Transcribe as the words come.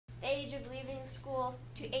age of leaving school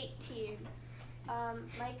to 18.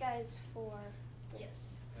 Micah is 4.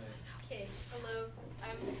 Yes. Okay, hello.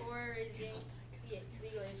 I'm for raising the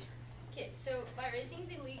legal age. Okay, so by raising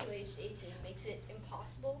the legal age to 18 makes it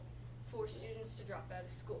impossible for students to drop out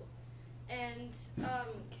of school. And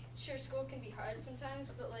sure, school can be hard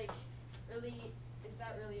sometimes, but like, really, is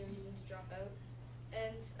that really a reason to drop out?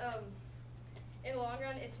 And in the long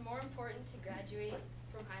run, it's more important to graduate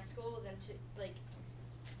from high school than to like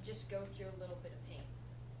just go through a little bit of pain.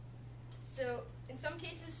 So in some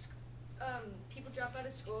cases, people drop out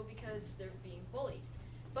of school because they're being bullied.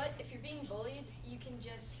 But if you're being bullied, you can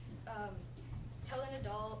just tell an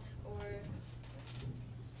adult or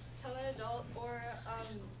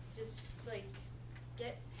just like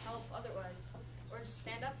get help otherwise, or just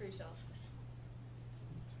stand up for yourself.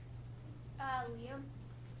 Liam?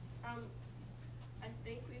 I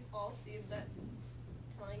think we've all seen that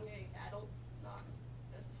telling an adult not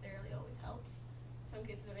necessarily always helps. In some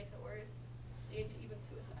cases it makes it worse, leading to even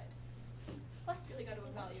suicide. What? You really got to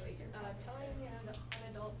evaluate your process. Telling an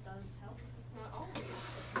adult does help. Not always.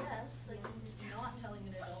 Yes, like not telling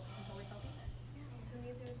an adult isn't always helping.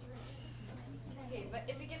 Okay, but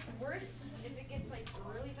if it gets worse, if it gets like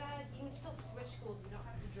really bad, you can still switch schools. You don't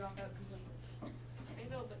have to drop out completely. I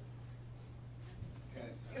know, but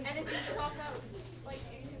Okay. and if you drop out, like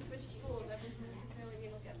you can switch schools, that doesn't necessarily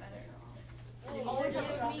mean it'll get better. You always have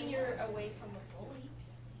to would drop mean in. you're away from the bully.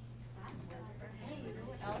 That's good. Hey, you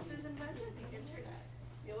know what else is invented? The internet.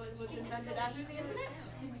 You know what was invented after the internet?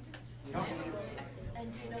 And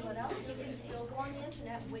do you know what else? You can still go on the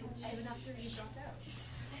internet even after you dropped out.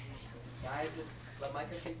 Guys, just let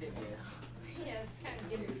Micah continue. Yeah, it's kind of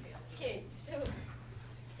weird. Okay, so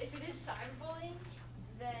if it is cyberbullying,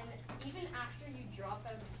 then even after you drop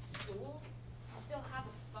out of school, you still have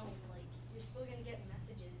a phone. Like, you're still going to get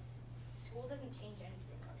messages. School doesn't change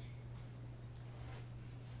anything.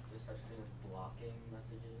 There's such thing as blocking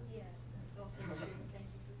messages. Yeah.